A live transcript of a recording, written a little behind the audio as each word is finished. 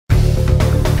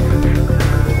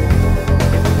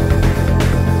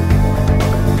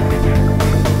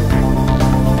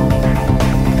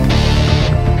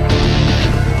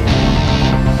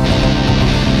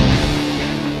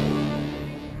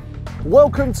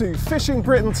Welcome to Fishing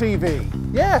Britain TV.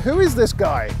 Yeah, who is this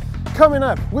guy? Coming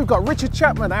up, we've got Richard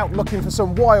Chapman out looking for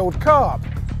some wild carp.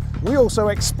 We also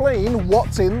explain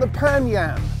what's in the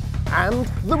panyan. And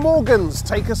the Morgans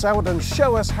take us out and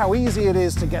show us how easy it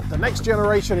is to get the next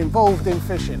generation involved in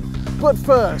fishing. But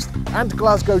first, and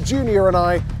Glascoe Jr and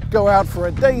I go out for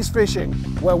a day's fishing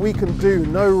where we can do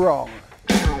no wrong.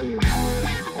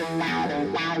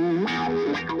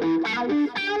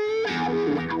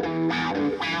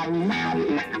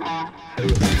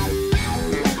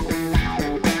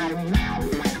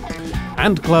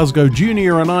 And Glascoe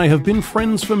Jr and I have been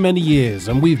friends for many years,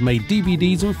 and we've made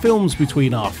DVDs and films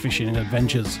between our fishing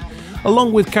adventures.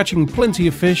 Along with catching plenty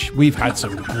of fish, we've had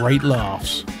some great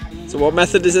laughs. So what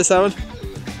method is this, Alan?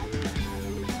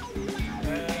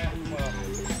 Well,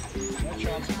 no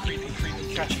chance of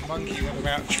creepy catchy monkey with the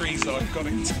amount of trees that I've got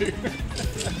into.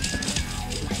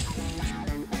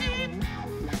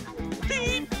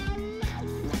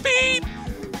 Beep!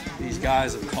 These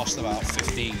guys have cost about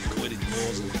 15 quid in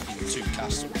yours and 2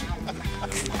 castles.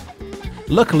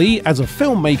 Luckily, as a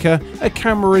filmmaker, a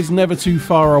camera is never too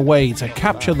far away to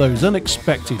capture those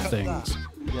unexpected things.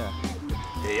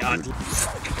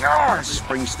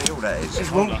 Spring steel, that is.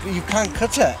 You can't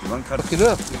cut it. You won't cut Look it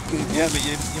up. Yeah, but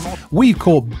you might. We've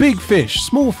caught big fish,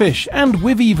 small fish, and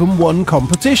we've even won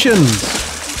competitions.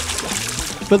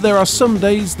 But there are some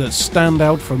days that stand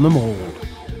out from them all.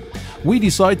 We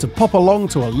decide to pop along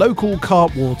to a local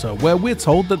carp water where we're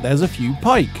told that there's a few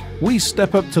pike. We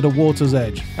step up to the water's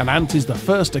edge, and Ant is the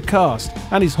first to cast,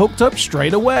 and he's hooked up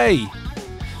straight away.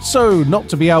 So, not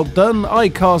to be outdone, I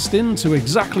cast into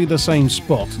exactly the same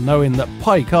spot, knowing that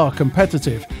pike are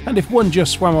competitive, and if one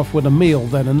just swam off with a meal,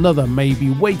 then another may be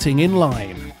waiting in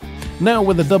line. Now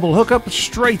with a double hookup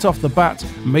straight off the bat,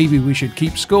 maybe we should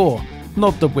keep score.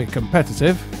 Not that we're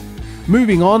competitive.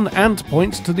 Moving on, Ant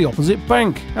points to the opposite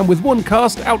bank, and with one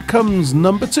cast out comes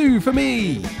number 2 for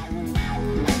me.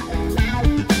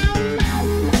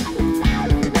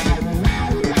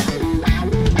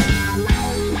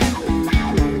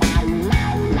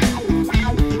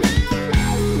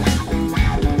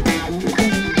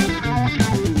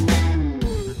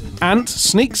 Ant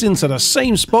sneaks into the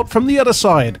same spot from the other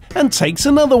side and takes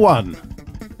another one.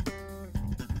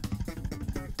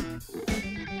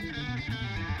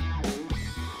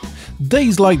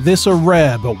 Days like this are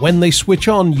rare, but when they switch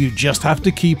on, you just have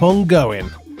to keep on going.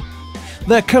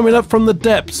 They're coming up from the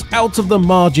depths, out of the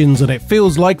margins, and it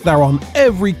feels like they're on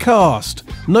every cast.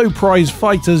 No prize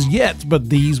fighters yet, but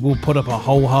these will put up a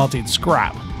wholehearted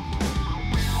scrap.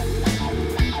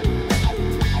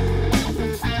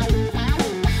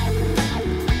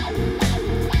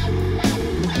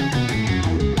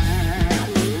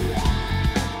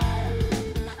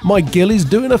 My gill is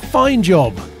doing a fine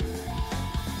job.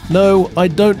 No, I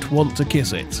don't want to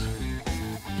kiss it.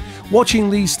 Watching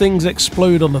these things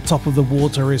explode on the top of the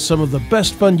water is some of the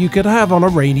best fun you could have on a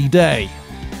rainy day.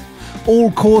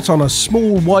 All caught on a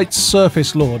small white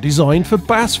surface lure designed for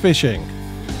bass fishing.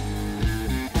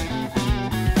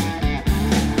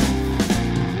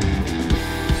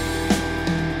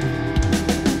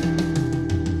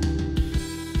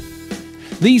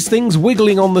 These things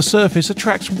wiggling on the surface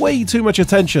attracts way too much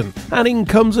attention, and in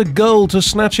comes a gull to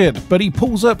snatch it, but he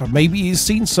pulls up, maybe he's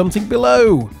seen something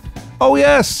below. Oh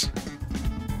yes!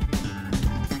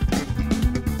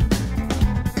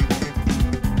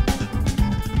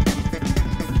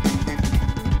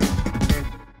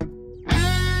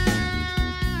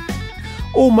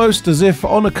 Almost as if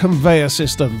on a conveyor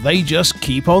system, they just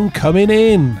keep on coming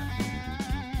in.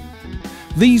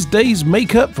 These days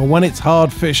make up for when it's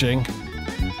hard fishing.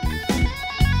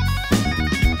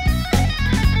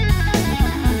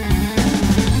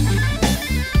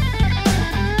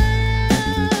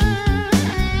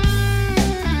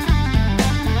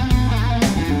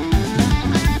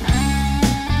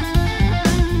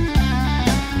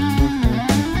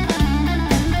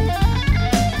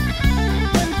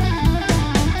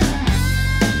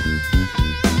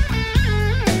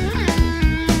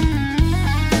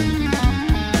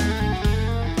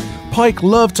 Pike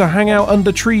love to hang out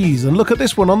under trees, and look at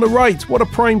this one on the right, what a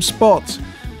prime spot.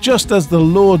 Just as the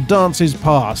lure dances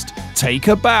past, take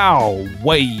a bow,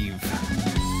 wave.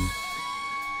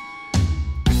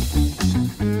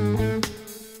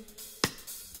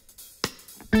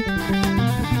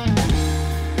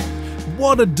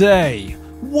 What a day,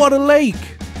 what a lake,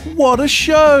 what a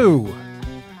show.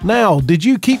 Now, did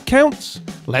you keep counts?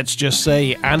 Let's just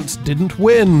say Ant didn't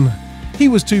win. He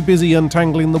was too busy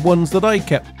untangling the ones that I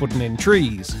kept putting in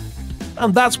trees.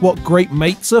 And that's what great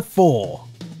mates are for.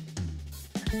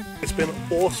 It's been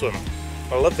awesome.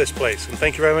 I love this place, and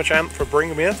thank you very much, Ant, for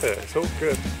bringing me up here. It's all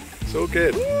good. It's all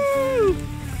good.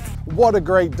 What a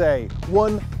great day,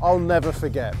 one I'll never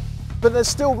forget. But there's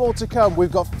still more to come.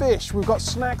 We've got fish, we've got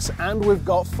snacks, and we've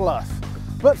got fluff.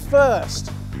 But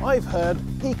first, I've heard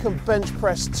he can bench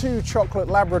press 2 chocolate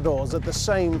Labradors at the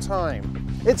same time.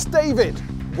 It's David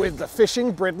with the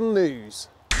Fishing Britain news.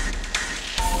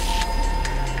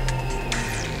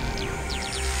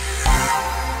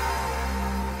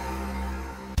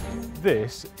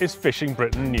 This is Fishing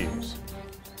Britain news.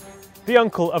 The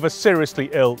uncle of a seriously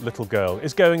ill little girl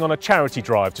is going on a charity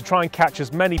drive to try and catch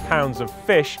as many pounds of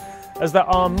fish as there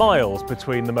are miles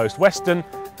between the most western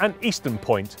and eastern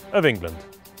point of England.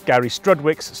 Gary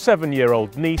Strudwick's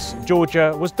 7-year-old niece,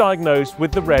 Georgia, was diagnosed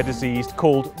with the rare disease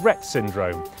called Rett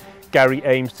syndrome. Gary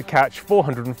aims to catch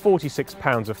 446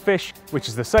 pounds of fish, which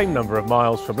is the same number of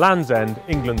miles from Land's End,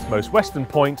 England's most western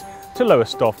point, to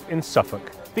Lowestoft in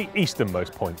Suffolk, the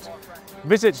easternmost point.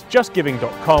 Visit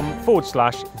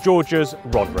justgiving.com/Georgia's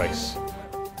Rod Race.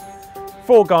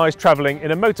 4 guys travelling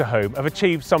in a motorhome have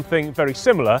achieved something very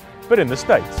similar, but in the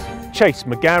States. Chase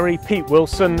McGarry, Pete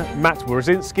Wilson, Matt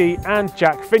Wrosinski and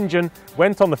Jack Fingen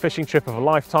went on the fishing trip of a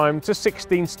lifetime to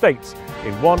 16 states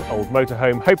in one old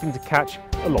motorhome, hoping to catch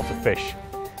a lot of fish.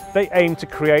 They aim to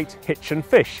create Hitch and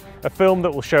Fish, a film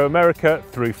that will show America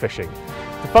through fishing.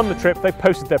 To fund the trip, they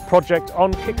posted their project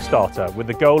on Kickstarter with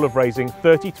the goal of raising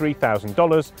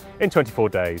 $33,000 in 24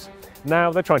 days.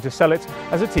 Now they're trying to sell it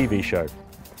as a TV show.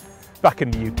 Back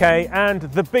in the UK, and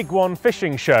the Big One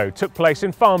Fishing Show took place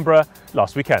in Farnborough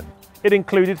last weekend. It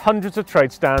included hundreds of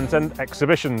trade stands and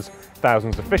exhibitions,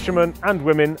 thousands of fishermen and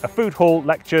women, a food hall,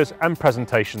 lectures and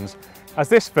presentations, as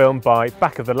this film by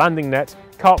Back of the Landing Net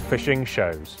Carp Fishing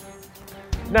shows.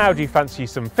 Now do you fancy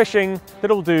some fishing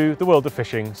that'll do the world of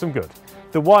fishing some good?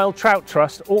 The Wild Trout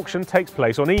Trust auction takes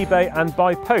place on eBay and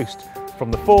by post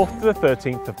from the 4th to the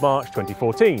 13th of March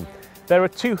 2014. There are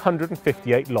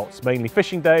 258 lots, mainly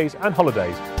fishing days and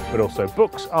holidays, but also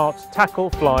books, art, tackle,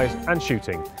 flies and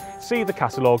shooting. See the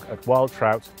catalogue at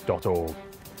wildtrout.org.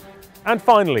 And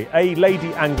finally, a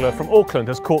lady angler from Auckland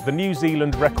has caught the New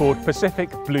Zealand record Pacific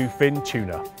bluefin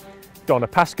tuna. Donna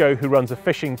Pascoe, who runs a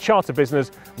fishing charter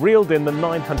business, reeled in the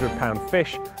 900-pound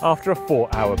fish after a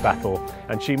 4-hour battle,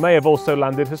 and she may have also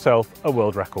landed herself a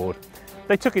world record.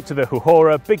 They took it to the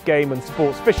Huhora Big Game and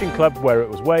Sports Fishing Club, where it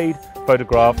was weighed,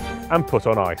 photographed and put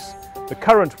on ice. The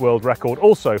current world record,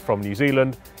 also from New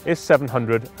Zealand, is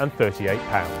 738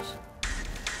 pounds.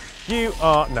 You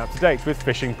are now up to date with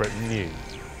Fishing Britain news.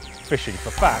 Fishing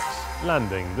for facts,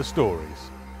 landing the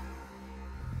stories.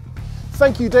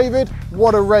 Thank you, David.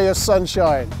 What a ray of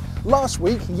sunshine. Last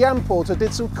week, Jan Porter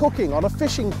did some cooking on a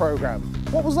fishing programme.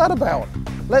 What was that about?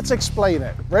 Let's explain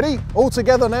it. Ready? All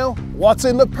together now? What's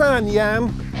in the pan,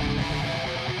 Jan?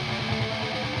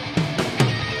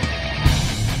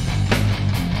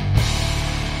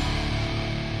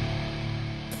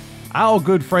 Our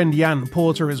good friend Jan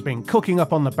Porter has been cooking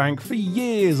up on the bank for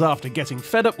years after getting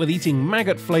fed up with eating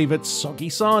maggot-flavoured soggy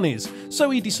sarnies, so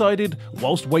he decided,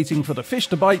 whilst waiting for the fish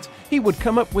to bite, he would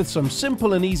come up with some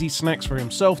simple and easy snacks for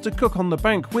himself to cook on the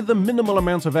bank with a minimal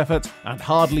amount of effort and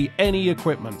hardly any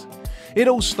equipment. It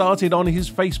all started on his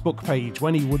Facebook page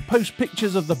when he would post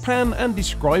pictures of the pan and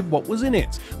describe what was in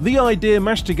it. The idea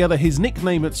mashed together his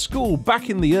nickname at school back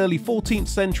in the early 14th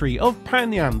century of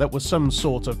panyan, that was some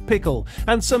sort of pickle,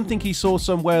 and something he saw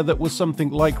somewhere that was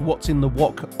something like what's in the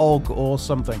wok og or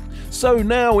something. So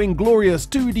now in glorious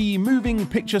 2D moving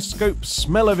picture scope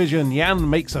smell-o-vision, Jan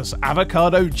makes us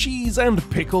avocado, cheese and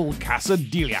pickle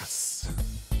quesadillas.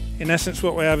 In essence,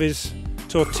 what we have is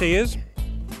tortillas.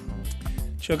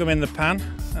 Chuck them in the pan.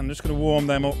 I'm just going to warm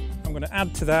them up. I'm going to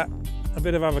add to that a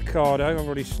bit of avocado. I've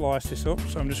already sliced this up,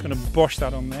 so I'm just going to bosh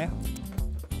that on there.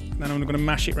 And then I'm going to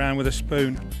mash it around with a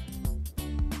spoon.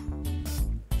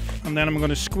 And then I'm going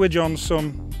to squidge on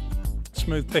some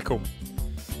smooth pickle.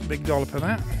 A big dollop of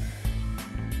that.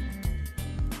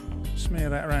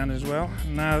 Smear that around as well.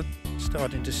 Now it's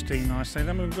starting to steam nicely.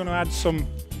 Then we're going to add some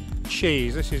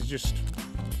cheese. This is just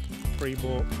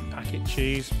pre-bought packet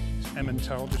cheese.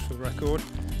 Emmental, just for the record.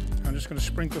 I'm just going to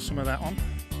sprinkle some of that on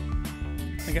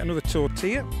and get another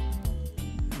tortilla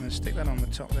and then stick that on the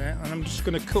top there, and I'm just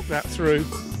going to cook that through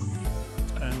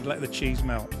and let the cheese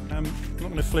melt. I'm not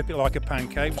going to flip it like a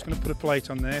pancake. I'm just going to put a plate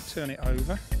on there, turn it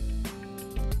over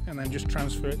and then just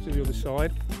transfer it to the other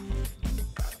side.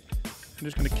 I'm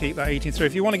just going to keep that eating through.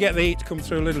 If you want to get the heat to come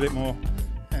through a little bit more,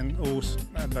 and also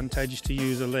advantageous to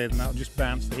use a lid, and that'll just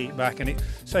bounce the heat back and it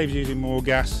saves using more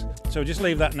gas. So just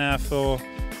leave that now for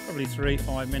probably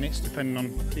 3-5 minutes, depending on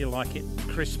if you like it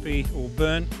crispy or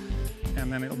burnt.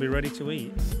 and then it'll be ready to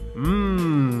eat.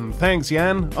 Thanks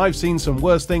Jan. I've seen some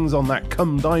worse things on that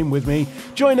Come Dine With Me.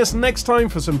 Join us next time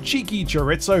for some cheeky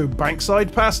chorizo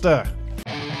bankside pasta.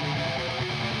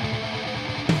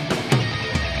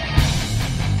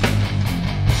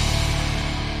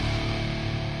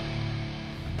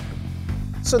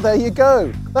 So there you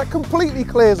go. That completely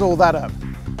clears all that up.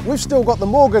 We've still got the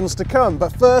Morgans to come,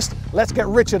 but first, let's get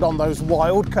Richard on those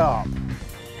wild carp.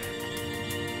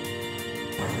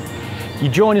 You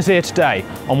join us here today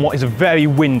on what is a very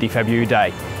windy February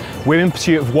day. We're in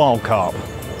pursuit of wild carp.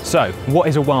 So, what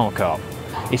is a wild carp?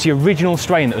 It's the original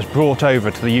strain that was brought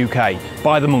over to the UK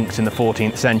by the monks in the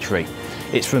 14th century.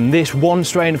 It's from this one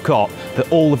strain of carp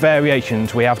that all the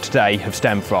variations we have today have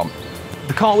stemmed from.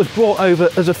 The carp was brought over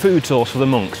as a food source for the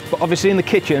monks, but obviously in the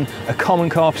kitchen, a common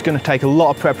carp is going to take a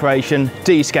lot of preparation,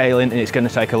 descaling, and it's going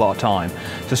to take a lot of time.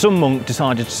 So some monk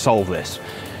decided to solve this.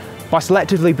 By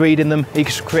selectively breeding them, he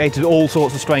created all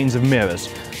sorts of strains of mirrors.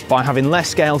 By having less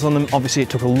scales on them, obviously it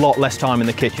took a lot less time in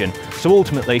the kitchen. So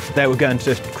ultimately, they were going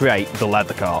to create the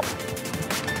leather carp.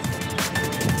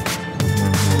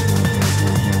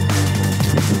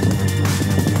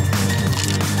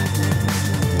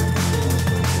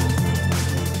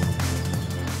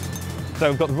 So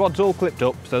we've got the rods all clipped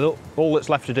up, so all that's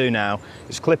left to do now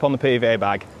is clip on the PVA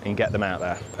bag and get them out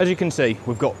there. As you can see,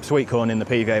 we've got sweet corn in the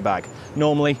PVA bag.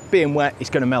 Normally, being wet,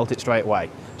 it's going to melt it straight away.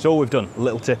 So all we've done, a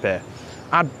little tip here,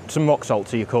 add some rock salt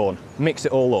to your corn, mix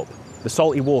it all up. The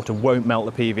salty water won't melt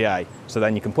the PVA, so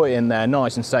then you can put it in there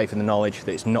nice and safe in the knowledge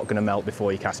that it's not going to melt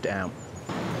before you cast it out.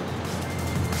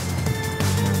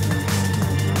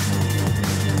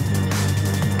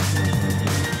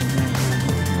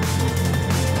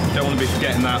 Don't want to be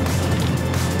forgetting that.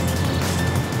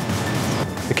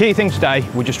 The key thing today,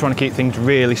 we're just trying to keep things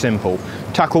really simple.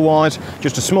 Tackle wise,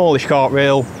 just a smallish cart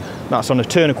reel. That's on a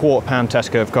 2¼ pound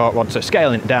test curve cart rod, so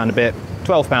scaling it down a bit.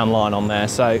 12-pound line on there,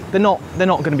 so they're not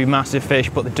going to be massive fish,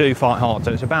 but they do fight hard.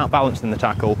 So it's about balancing the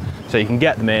tackle, so you can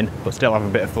get them in, but still have a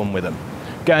bit of fun with them.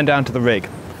 Going down to the rig,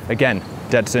 again,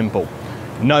 dead simple.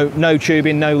 No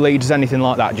tubing, no leaders, anything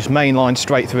like that. Just main line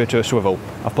straight through to a swivel.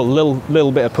 I've put a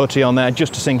little bit of putty on there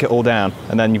just to sink it all down,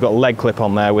 and then you've got a leg clip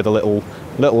on there with a little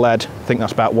lead. I think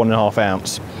that's about 1½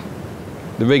 ounce.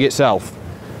 The rig itself,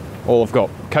 all I've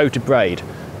got coated braid,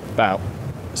 about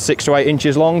 6 to 8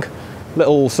 inches long.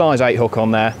 Little size 8 hook on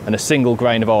there and a single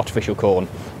grain of artificial corn.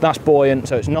 That's buoyant,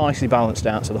 so it's nicely balanced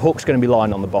out. So the hook's going to be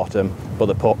lying on the bottom, but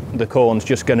the corn's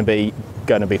just going to be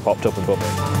popped up above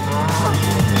it.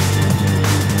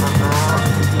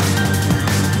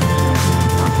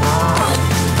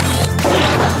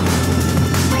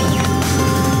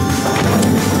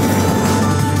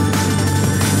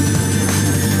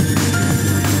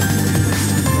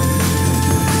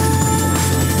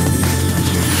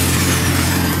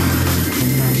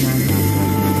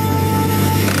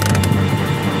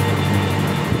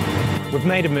 We've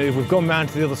made a move, we've gone round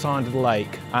to the other side of the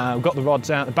lake. We've got the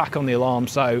rods out, they're back on the alarm,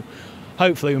 so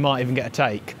hopefully we might even get a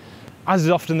take. As is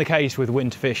often the case with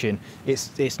winter fishing,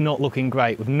 it's not looking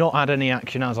great. We've not had any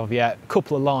action as of yet. A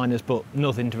couple of liners, but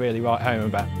nothing to really write home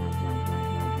about.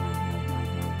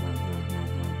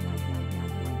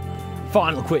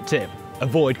 Final quick tip,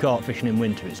 avoid carp fishing in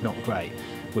winter, it's not great.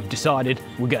 We've decided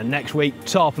we're going next week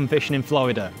tarpon fishing in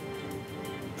Florida,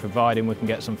 providing we can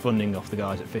get some funding off the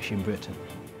guys at Fishing Britain.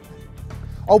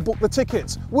 I'll book the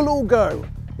tickets. We'll all go.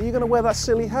 Are you going to wear that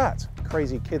silly hat?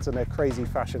 Crazy kids and their crazy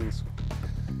fashions.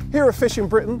 Here at Fishing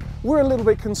Britain, we're a little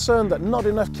bit concerned that not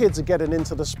enough kids are getting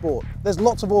into the sport. There's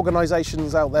lots of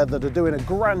organisations out there that are doing a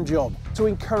grand job to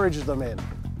encourage them in.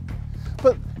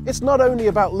 But it's not only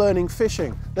about learning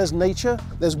fishing. There's nature,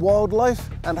 there's wildlife,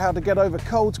 and how to get over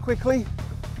colds quickly.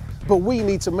 But we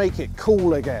need to make it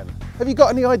cool again. Have you got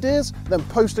any ideas? Then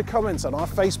post a comment on our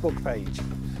Facebook page.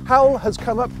 Hywel has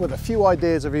come up with a few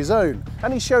ideas of his own,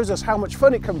 and he shows us how much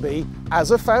fun it can be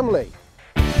as a family.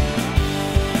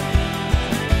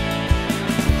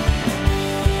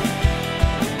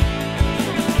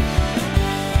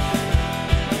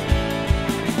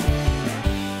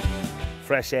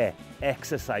 Fresh air,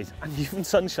 exercise, and even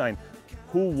sunshine.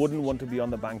 Who wouldn't want to be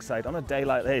on the bankside on a day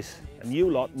like this? And you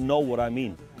lot know what I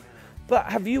mean. But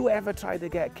have you ever tried to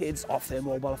get kids off their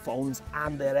mobile phones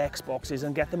and their Xboxes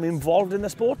and get them involved in the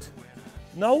sport?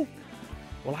 No?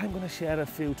 Well, I'm going to share a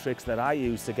few tricks that I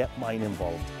use to get mine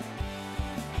involved.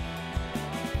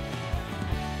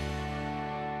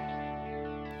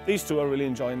 These two are really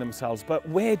enjoying themselves, but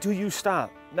where do you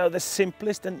start? Now, the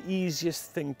simplest and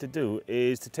easiest thing to do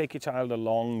is to take your child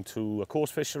along to a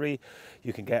coarse fishery.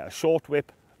 You can get a short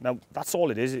whip. Now, that's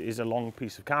all it is a long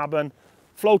piece of carbon,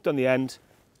 float on the end,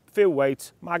 few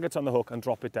weights, maggots on the hook and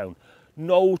drop it down.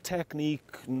 No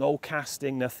technique, no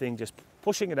casting, nothing, just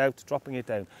pushing it out, dropping it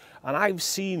down. And I've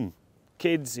seen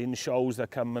kids in shows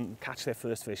that come and catch their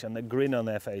first fish and the grin on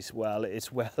their face, well,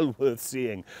 it's well worth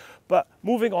seeing. But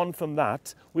moving on from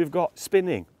that, we've got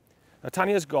spinning. Now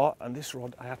Tanya's got, and this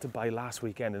rod I had to buy last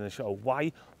weekend in the show.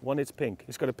 Why? One, it's pink,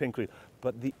 it's got a pink reel.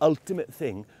 But the ultimate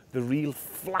thing, the reel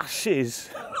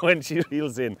flashes when she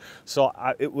reels in. So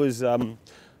it was a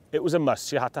must,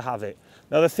 she had to have it.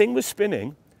 Now the thing with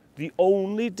spinning, the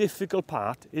only difficult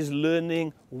part is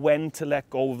learning when to let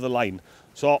go of the line.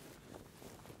 So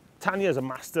Tanya's a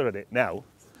master at it now.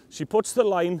 She puts the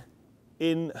line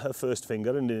in her first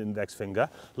finger and the index finger,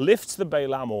 lifts the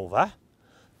bail arm over,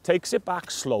 takes it back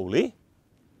slowly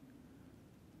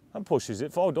and pushes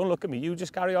it forward. Don't look at me, you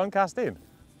just carry on casting.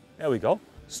 There we go.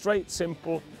 Straight,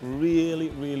 simple, really,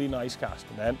 really nice cast.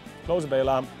 And then close the bail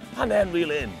arm and then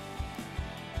reel in.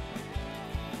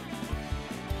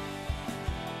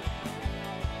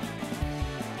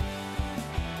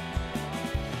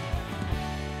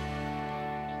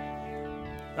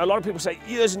 Now, a lot of people say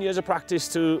years and years of practice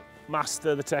to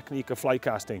master the technique of fly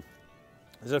casting.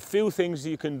 There's a few things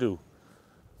you can do.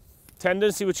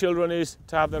 Tendency with children is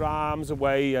to have their arms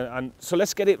away, and so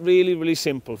let's get it really, really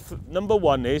simple. Number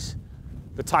one is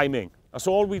the timing. That's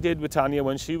all we did with Tanya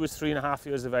when she was 3.5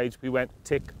 years of age. We went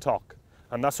tick-tock,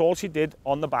 and that's all she did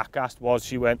on the back cast was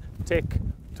she went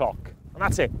tick-tock, and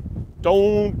that's it.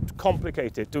 Don't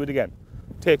complicate it. Do it again.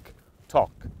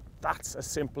 Tick-tock. That's as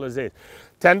simple as it.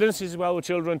 Tendency as well with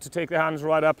children to take their hands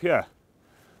right up here.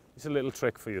 It's a little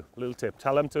trick for you, a little tip.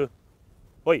 Tell them to,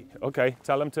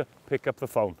 tell them to pick up the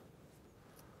phone.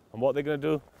 And what they're going to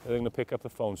do, they're going to pick up the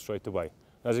phone straight away.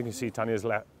 As you can see, Tanya's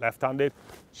left-handed,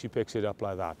 she picks it up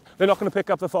like that. They're not going to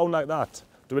pick up the phone like that.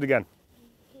 Do it again.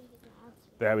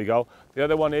 There we go. The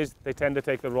other one is they tend to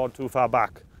take the rod too far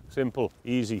back. Simple,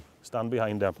 easy, stand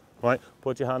behind them, right?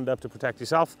 Put your hand up to protect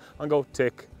yourself and go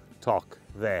tick, tock,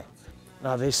 there.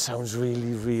 Now this sounds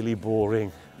really, really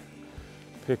boring.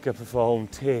 Pick up the phone,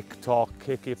 tick, tock,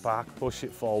 kick it back, push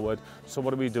it forward. So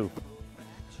what do?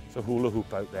 It's a hula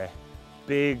hoop out there.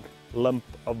 Big lump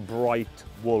of bright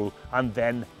wool, and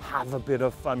then have a bit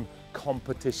of fun.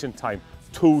 Competition time.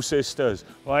 Two sisters,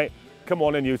 right? Come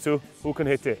on in, you two. Who can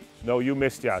hit it? No, you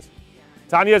missed, Yaz.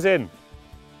 Tanya's in.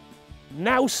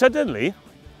 Now suddenly,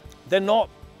 they're not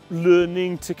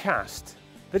learning to cast.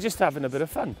 They're just having a bit of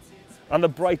fun. And the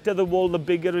brighter the wool, the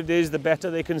bigger it is, the better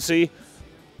they can see.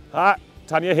 Ah,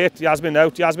 Tanya hit, Yasmin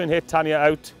out, Yasmin hit, Tanya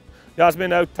out.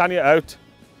 Yasmin out, Tanya out.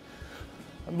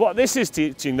 And what this is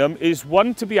teaching them is,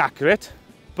 one, to be accurate,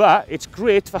 but it's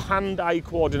great for hand-eye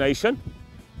coordination.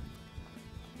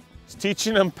 It's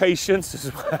teaching them patience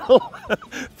as well,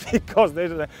 because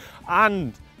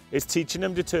and it's teaching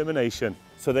them determination,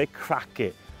 so they crack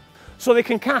it. So they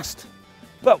can cast.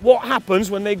 But what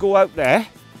happens when they go out there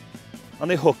and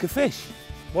they hook a fish?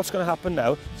 What's going to happen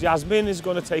now? Yasmin is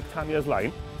going to take Tanya's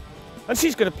line and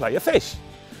she's going to play a fish.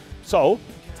 So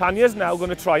Tanya's now going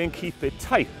to try and keep it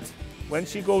tight. When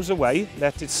she goes away,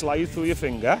 let it slide through your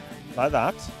finger, like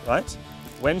that, right?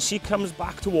 When she comes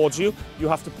back towards you, you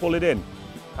have to pull it in.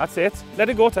 That's it. Let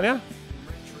it go, Tanya.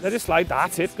 Let it slide.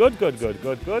 That's it. Good, good, good,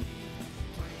 good, good.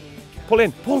 Pull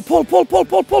in. Pull, pull, pull, pull,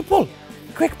 pull, pull, pull.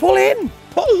 Quick, pull in.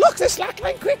 Pull, look, the slack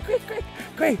line. Quick, quick, quick.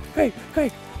 Quick, quick,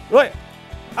 quick. Right.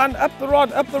 And up the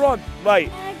rod, up the rod. Right.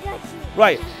 I got you.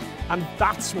 Right. And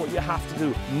that's what you have to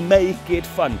do. Make it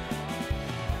fun.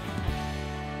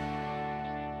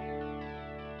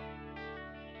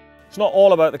 It's not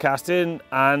all about the casting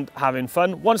and having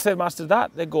fun. Once they've mastered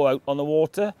that, they go out on the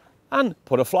water and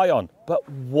put a fly on. But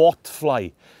what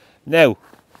fly? Now,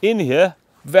 in here,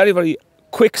 very, very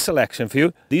quick selection for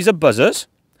you. These are buzzers.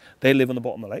 They live on the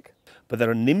bottom of the lake. But there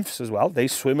are nymphs as well. They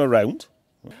swim around.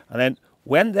 And then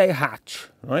when they hatch,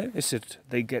 right,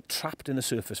 they get trapped in the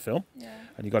surface film. Yeah.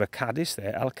 And you've got a caddis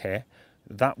there, alcaire.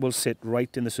 That will sit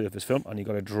right in the surface film. And you've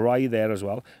got a dry there as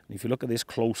well. And if you look at this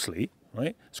closely,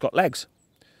 right, it's got legs.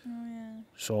 Oh, yeah.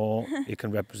 So it can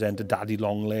represent a daddy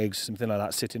long legs, something like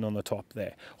that, sitting on the top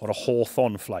there, or a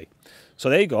hawthorn fly.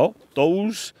 So there you go.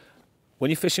 Those,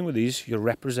 when you're fishing with these, you're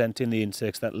representing the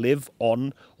insects that live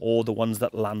on or the ones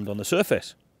that land on the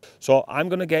surface. So I'm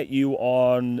going to get you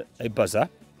on a buzzer,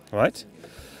 right?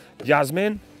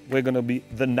 Yasmin, we're going to be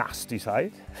the nasty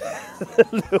side.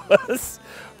 Lewis,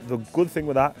 the good thing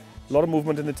with that, a lot of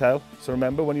movement in the tail. So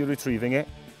remember, when you're retrieving it,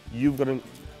 you've got to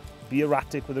be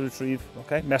erratic with the retrieve,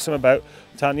 okay? Mess them about.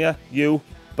 Tanya, you,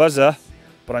 buzzer,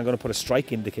 but I'm going to put a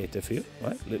strike indicator for you,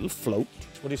 right? Little float.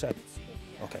 What do you say?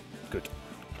 Okay, good.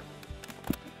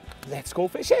 Let's go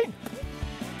fishing.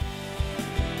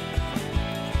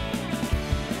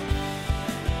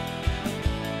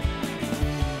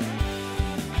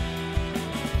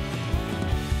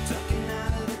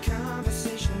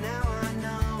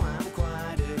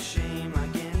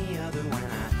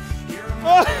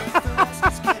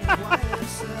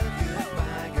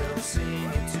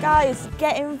 Guys,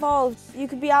 get involved. You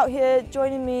could be out here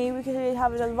joining me, we could be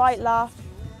having a right laugh.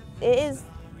 It is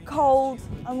cold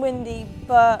and windy,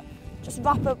 but just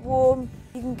wrap up warm.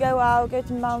 You can go out, go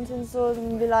to mountain stores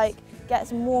and be like, get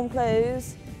some warm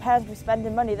clothes. Parents will be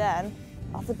spending money then.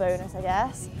 That's a bonus, I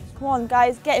guess. Come on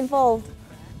guys, get involved.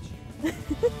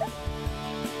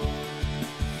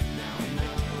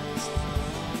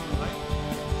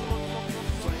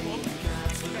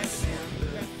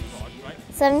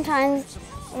 Sometimes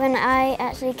when I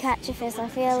actually catch a fish, I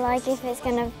feel like if it's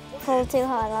going to pull too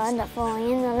hard, I'll end up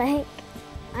falling in the lake.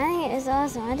 I think it was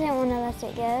awesome. I didn't want to let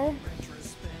it go.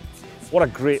 What a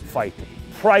great fight.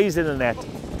 Prize in the net.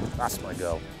 That's my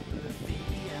girl.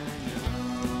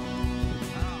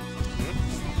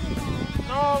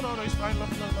 No, he's fine.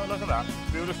 Look at that.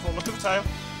 Beautiful. Look at the tail.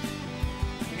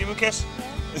 You give him a kiss?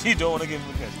 You don't want to give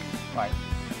him a kiss. Right.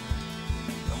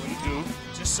 And what you do,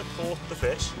 just support the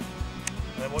fish.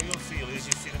 And then what you'll feel is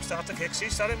you feel him start to kick. See,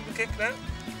 start him to kick now.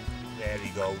 There he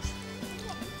goes.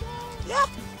 Yeah,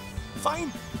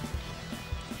 fine.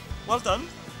 Well done.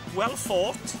 Well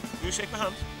fought. You shake my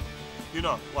hand. You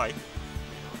not? Why?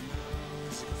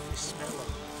 Fish smell.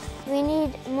 We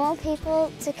need more people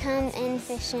to come in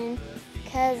fishing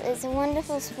because it's a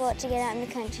wonderful sport to get out in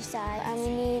the countryside and we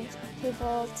need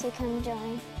people to come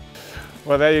join.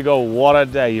 Well, there you go. What a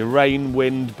day. Rain,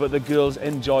 wind, but the girls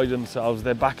enjoyed themselves.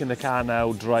 They're back in the car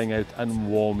now, drying out and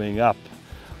warming up.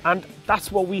 And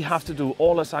that's what we have to do.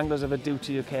 All us anglers have a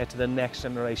duty of care to the next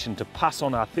generation to pass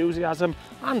on our enthusiasm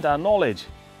and our knowledge.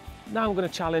 Now I'm going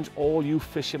to challenge all you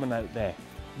fishermen out there.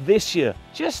 This year,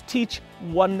 just teach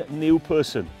one new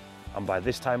person. And by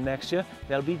this time next year,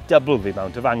 there'll be double the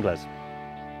amount of anglers.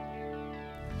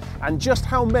 And just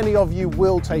how many of you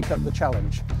will take up the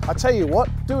challenge? I tell you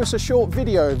what, do us a short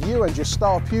video of you and your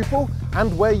star pupil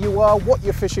and where you are, what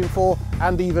you're fishing for,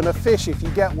 and even a fish if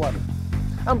you get one.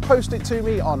 And post it to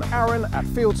me on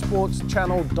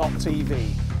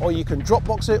aaron@fieldsportschannel.tv, or you can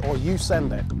Dropbox it or you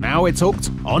send it. Now it's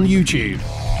hooked on YouTube.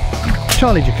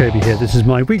 Charlie Jacoby here. This is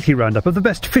my weekly roundup of the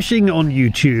best fishing on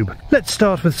YouTube. Let's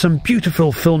start with some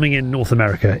beautiful filming in North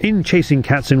America. In Chasing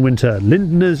Cats in Winter,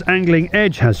 Lindner's Angling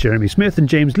Edge has Jeremy Smith and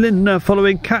James Lindner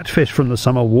following catfish from the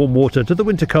summer warm water to the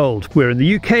winter cold. We're in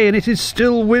the UK and it is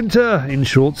still winter. In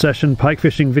Short Session Pike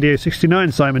Fishing Video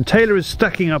 69, Simon Taylor is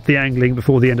stacking up the angling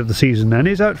before the end of the season and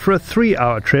is out for a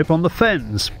 3-hour trip on the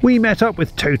Fens. We met up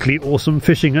with totally awesome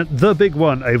fishing at The Big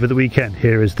One over the weekend.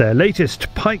 Here is their latest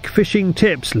pike fishing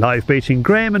tips. Live baiting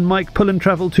Graham and Mike Pullen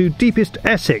travel to deepest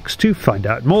Essex to find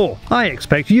out more. I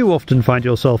expect you often find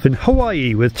yourself in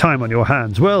Hawaii with time on your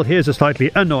hands. Well, here's a slightly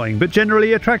annoying but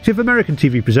generally attractive American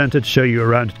TV presenter to show you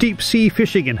around deep sea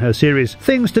fishing in her series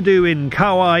Things to Do in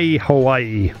Kauai,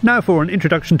 Hawaii. Now for an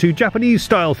introduction to Japanese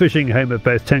style fishing, home of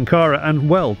both Tenkara and,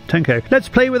 well, Tenko. Let's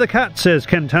play with a cat, says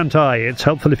Ken Tantai. It's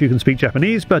helpful if you can speak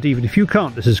Japanese, but even if you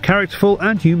can't, this is characterful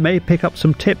and you may pick up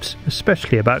some tips,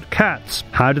 especially about cats.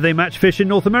 How do they match fish in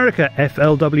North America?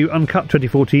 FLW Uncut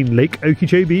 2014 Lake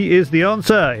Okeechobee is the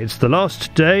answer. It's the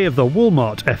last day of the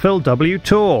Walmart FLW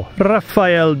Tour.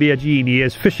 Raphael Biagini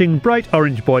is fishing bright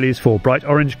orange boilies for bright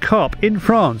orange carp in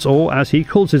France, or as he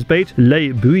calls his bait,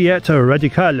 Les Bouillettes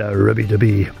Radicales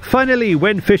Rubby-dubby. Finally,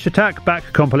 When Fish Attack Back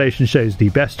compilation shows the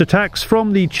best attacks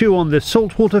from the Chew on the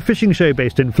Saltwater Fishing Show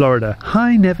based in Florida.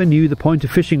 I never knew the point of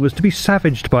fishing was to be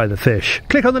savaged by the fish.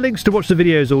 Click on the links to watch the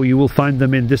videos or you will find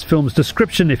them in this film's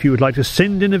description. If you would like to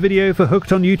send in a video for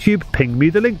Hooked on YouTube, ping me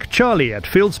the link,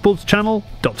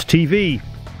 charlie@fieldsportschannel.tv.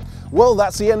 Well,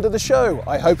 that's the end of the show.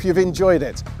 I hope you've enjoyed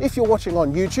it. If you're watching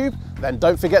on YouTube, then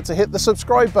don't forget to hit the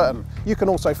subscribe button. You can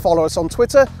also follow us on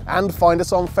Twitter and find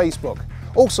us on Facebook.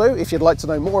 Also, if you'd like to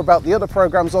know more about the other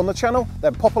programs on the channel,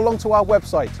 then pop along to our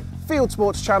website,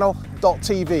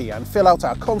 fieldsportschannel.tv, and fill out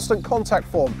our constant contact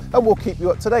form and we'll keep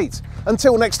you up to date.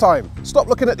 Until next time, stop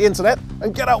looking at the internet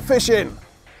and get out fishing.